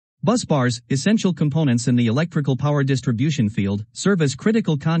Busbars, essential components in the electrical power distribution field, serve as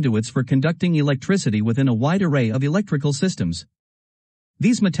critical conduits for conducting electricity within a wide array of electrical systems.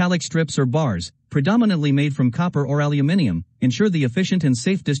 These metallic strips or bars, predominantly made from copper or aluminium, ensure the efficient and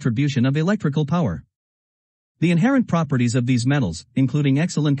safe distribution of electrical power. The inherent properties of these metals, including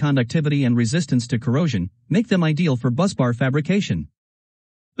excellent conductivity and resistance to corrosion, make them ideal for busbar fabrication.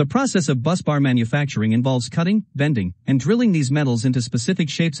 The process of busbar manufacturing involves cutting, bending, and drilling these metals into specific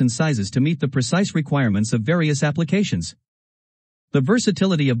shapes and sizes to meet the precise requirements of various applications. The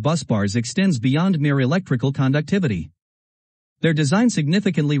versatility of busbars extends beyond mere electrical conductivity. Their design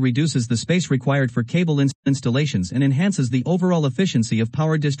significantly reduces the space required for cable installations and enhances the overall efficiency of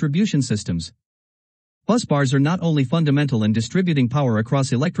power distribution systems. Busbars are not only fundamental in distributing power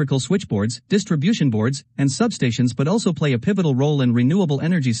across electrical switchboards, distribution boards, and substations but also play a pivotal role in renewable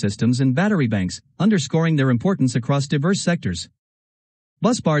energy systems and battery banks, underscoring their importance across diverse sectors.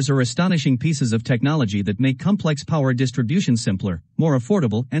 Busbars are astonishing pieces of technology that make complex power distribution simpler, more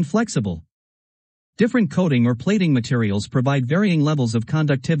affordable, and flexible. Different coating or plating materials provide varying levels of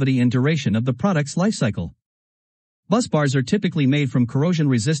conductivity and duration of the product's lifecycle. Busbars are typically made from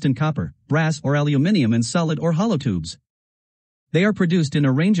corrosion-resistant copper, brass or aluminium in solid or hollow tubes. They are produced in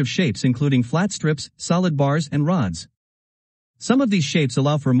a range of shapes including flat strips, solid bars, and rods. Some of these shapes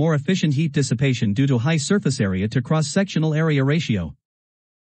allow for more efficient heat dissipation due to high surface area to cross-sectional area ratio.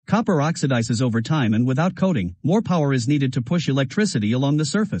 Copper oxidizes over time, and without coating, more power is needed to push electricity along the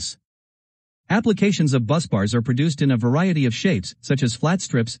surface. Applications of busbars are produced in a variety of shapes, such as flat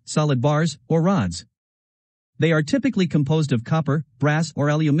strips, solid bars, or rods. They are typically composed of copper, brass, or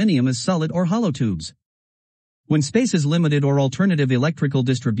aluminium as solid or hollow tubes. When space is limited or alternative electrical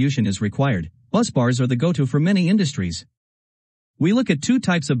distribution is required, busbars are the go-to for many industries. We look at two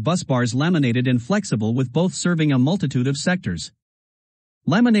types of busbars: laminated and flexible, with both serving a multitude of sectors.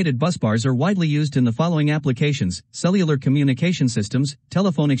 Laminated busbars are widely used in the following applications: cellular communication systems,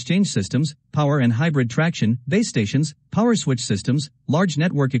 telephone exchange systems, power and hybrid traction, base stations, power switch systems, large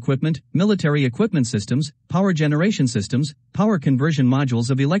network equipment, military equipment systems, power generation systems, power conversion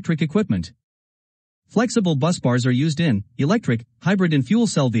modules of electric equipment. Flexible busbars are used in electric, hybrid and fuel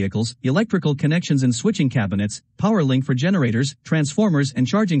cell vehicles, electrical connections and switching cabinets, power link for generators, transformers and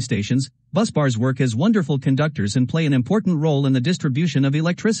charging stations. Busbars work as wonderful conductors and play an important role in the distribution of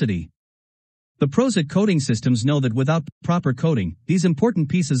electricity. The pros at coating systems know that without proper coating, these important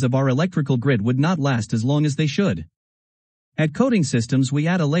pieces of our electrical grid would not last as long as they should. At coating systems, we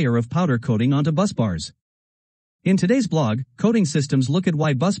add a layer of powder coating onto busbars. In today's blog, Coating Systems, look at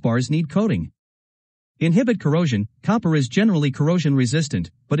why busbars need coating. Inhibit corrosion. Copper is generally corrosion resistant,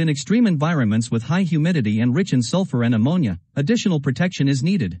 but in extreme environments with high humidity and rich in sulfur and ammonia, additional protection is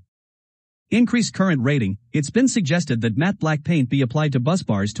needed. Increase current rating. It's been suggested that matte black paint be applied to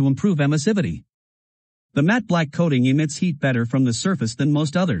busbars to improve emissivity. The matte black coating emits heat better from the surface than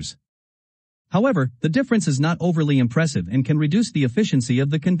most others. However, the difference is not overly impressive and can reduce the efficiency of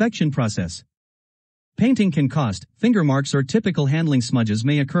the convection process. Painting can cost. Finger marks or typical handling smudges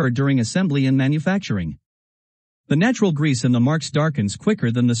may occur during assembly and manufacturing. The natural grease in the marks darkens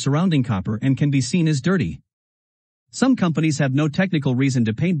quicker than the surrounding copper and can be seen as dirty. Some companies have no technical reason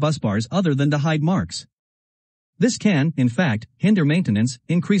to paint busbars other than to hide marks. This can, in fact, hinder maintenance,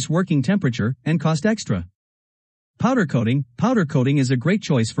 increase working temperature, and cost extra. Powder coating. Powder coating is a great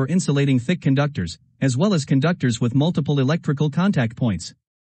choice for insulating thick conductors, as well as conductors with multiple electrical contact points.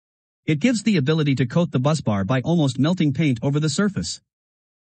 It gives the ability to coat the busbar by almost melting paint over the surface.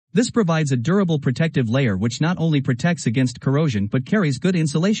 This provides a durable protective layer which not only protects against corrosion but carries good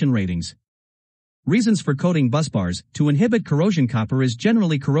insulation ratings. Reasons for coating busbars. To inhibit corrosion. Copper is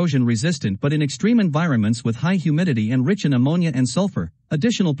generally corrosion resistant, but in extreme environments with high humidity and rich in ammonia and sulfur,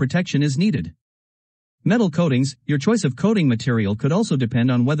 additional protection is needed. Metal coatings. Your choice of coating material could also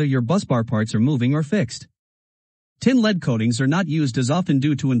depend on whether your busbar parts are moving or fixed. Tin lead coatings are not used as often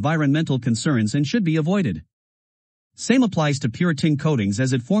due to environmental concerns and should be avoided. Same applies to pure tin coatings,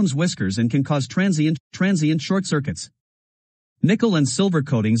 as it forms whiskers and can cause transient short circuits. Nickel and silver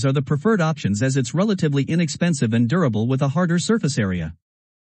coatings are the preferred options, as it's relatively inexpensive and durable with a harder surface area.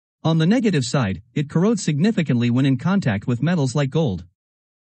 On the negative side, it corrodes significantly when in contact with metals like gold.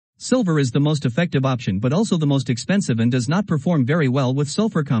 Silver is the most effective option but also the most expensive and does not perform very well with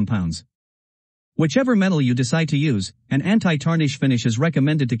sulfur compounds. Whichever metal you decide to use, an anti-tarnish finish is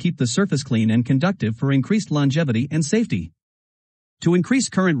recommended to keep the surface clean and conductive for increased longevity and safety. To increase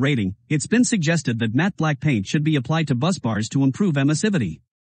current rating, it's been suggested that matte black paint should be applied to busbars to improve emissivity.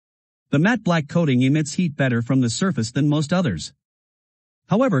 The matte black coating emits heat better from the surface than most others.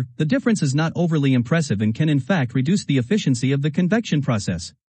 However, the difference is not overly impressive and can in fact reduce the efficiency of the convection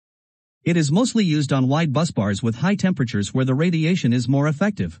process. It is mostly used on wide bus bars with high temperatures where the radiation is more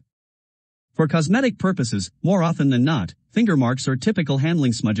effective. For cosmetic purposes, more often than not, finger marks or typical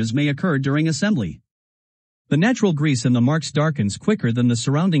handling smudges may occur during assembly. The natural grease in the marks darkens quicker than the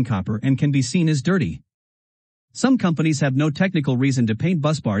surrounding copper and can be seen as dirty. Some companies have no technical reason to paint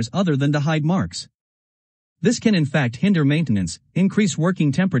bus bars other than to hide marks. This can in fact hinder maintenance, increase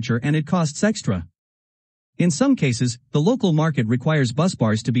working temperature, and it costs extra. In some cases, the local market requires bus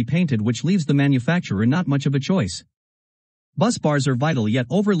bars to be painted, which leaves the manufacturer not much of a choice. Bus bars are vital yet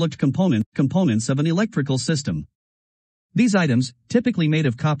overlooked components of an electrical system. These items, typically made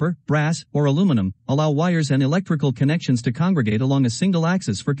of copper, brass, or aluminum, allow wires and electrical connections to congregate along a single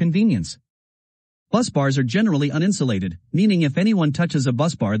axis for convenience. Bus bars are generally uninsulated, meaning if anyone touches a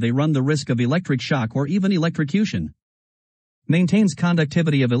bus bar they run the risk of electric shock or even electrocution. Maintains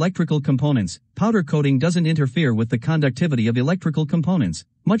conductivity of electrical components. Powder coating doesn't interfere with the conductivity of electrical components,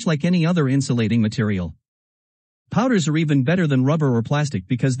 much like any other insulating material. Powders are even better than rubber or plastic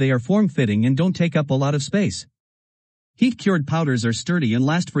because they are form-fitting and don't take up a lot of space. Heat-cured powders are sturdy and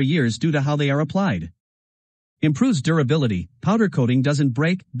last for years due to how they are applied. Improves durability. Powder coating doesn't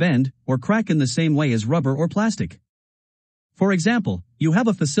break, bend, or crack in the same way as rubber or plastic. For example, you have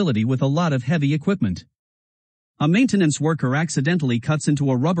a facility with a lot of heavy equipment. A maintenance worker accidentally cuts into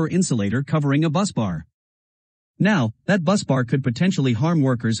a rubber insulator covering a bus bar. Now, that bus bar could potentially harm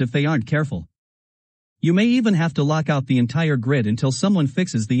workers if they aren't careful. You may even have to lock out the entire grid until someone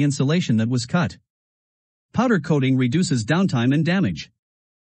fixes the insulation that was cut. Powder coating reduces downtime and damage.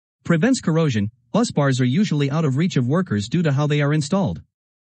 Prevents corrosion. Bus bars are usually out of reach of workers due to how they are installed.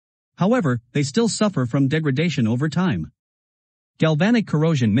 However, they still suffer from degradation over time. Galvanic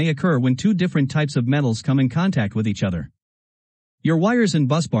corrosion may occur when two different types of metals come in contact with each other. Your wires in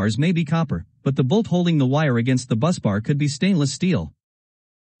bus bars may be copper, but the bolt holding the wire against the bus bar could be stainless steel.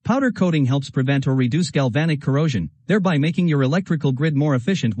 Powder coating helps prevent or reduce galvanic corrosion, thereby making your electrical grid more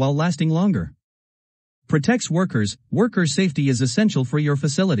efficient while lasting longer. Protects workers. Worker safety is essential for your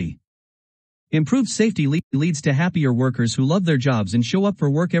facility. Improved safety leads to happier workers who love their jobs and show up for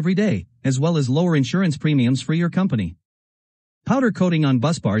work every day, as well as lower insurance premiums for your company. Powder coating on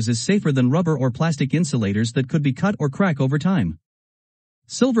bus bars is safer than rubber or plastic insulators that could be cut or crack over time.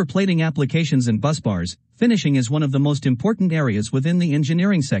 Silver plating applications in bus bars. Finishing is one of the most important areas within the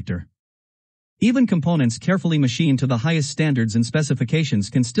engineering sector. Even components carefully machined to the highest standards and specifications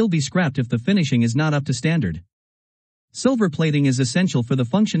can still be scrapped if the finishing is not up to standard. Silver plating is essential for the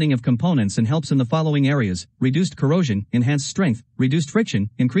functioning of components and helps in the following areas: reduced corrosion, enhanced strength, reduced friction,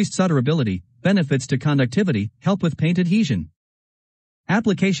 increased solderability, benefits to conductivity, help with paint adhesion.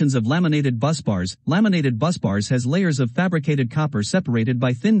 Applications of laminated bus bars. Laminated bus bars has layers of fabricated copper separated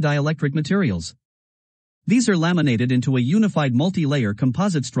by thin dielectric materials. These are laminated into a unified multi-layer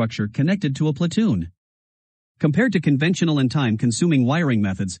composite structure connected to a platoon. Compared to conventional and time-consuming wiring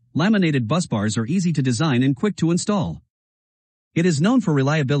methods, laminated bus bars are easy to design and quick to install. It is known for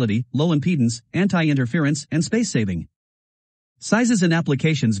reliability, low impedance, anti-interference, and space saving. Sizes and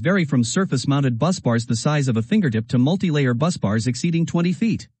applications vary from surface-mounted bus bars the size of a fingertip to multi-layer bus bars exceeding 20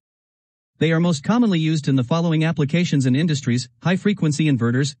 feet. They are most commonly used in the following applications and industries: high-frequency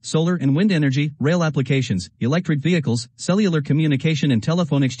inverters, solar and wind energy, rail applications, electric vehicles, cellular communication and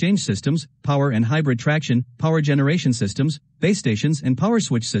telephone exchange systems, power and hybrid traction, power generation systems, base stations and power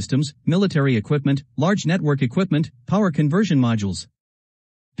switch systems, military equipment, large network equipment, power conversion modules.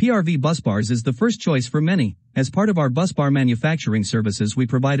 PRV busbars is the first choice for many. As part of our busbar manufacturing services, we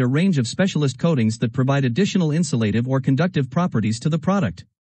provide a range of specialist coatings that provide additional insulative or conductive properties to the product.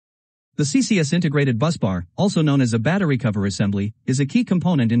 The CCS integrated busbar, also known as a battery cover assembly, is a key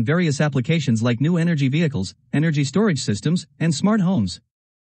component in various applications like new energy vehicles, energy storage systems, and smart homes.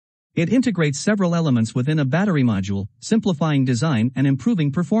 It integrates several elements within a battery module, simplifying design and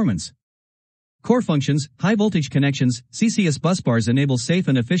improving performance. Core functions: high voltage connections. CCS busbars enable safe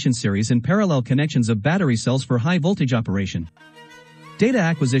and efficient series and parallel connections of battery cells for high voltage operation. Data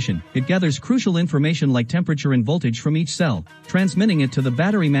acquisition: it gathers crucial information like temperature and voltage from each cell, transmitting it to the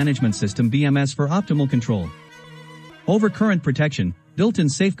battery management system BMS for optimal control. Overcurrent protection: built-in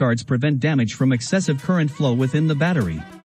safeguards prevent damage from excessive current flow within the battery.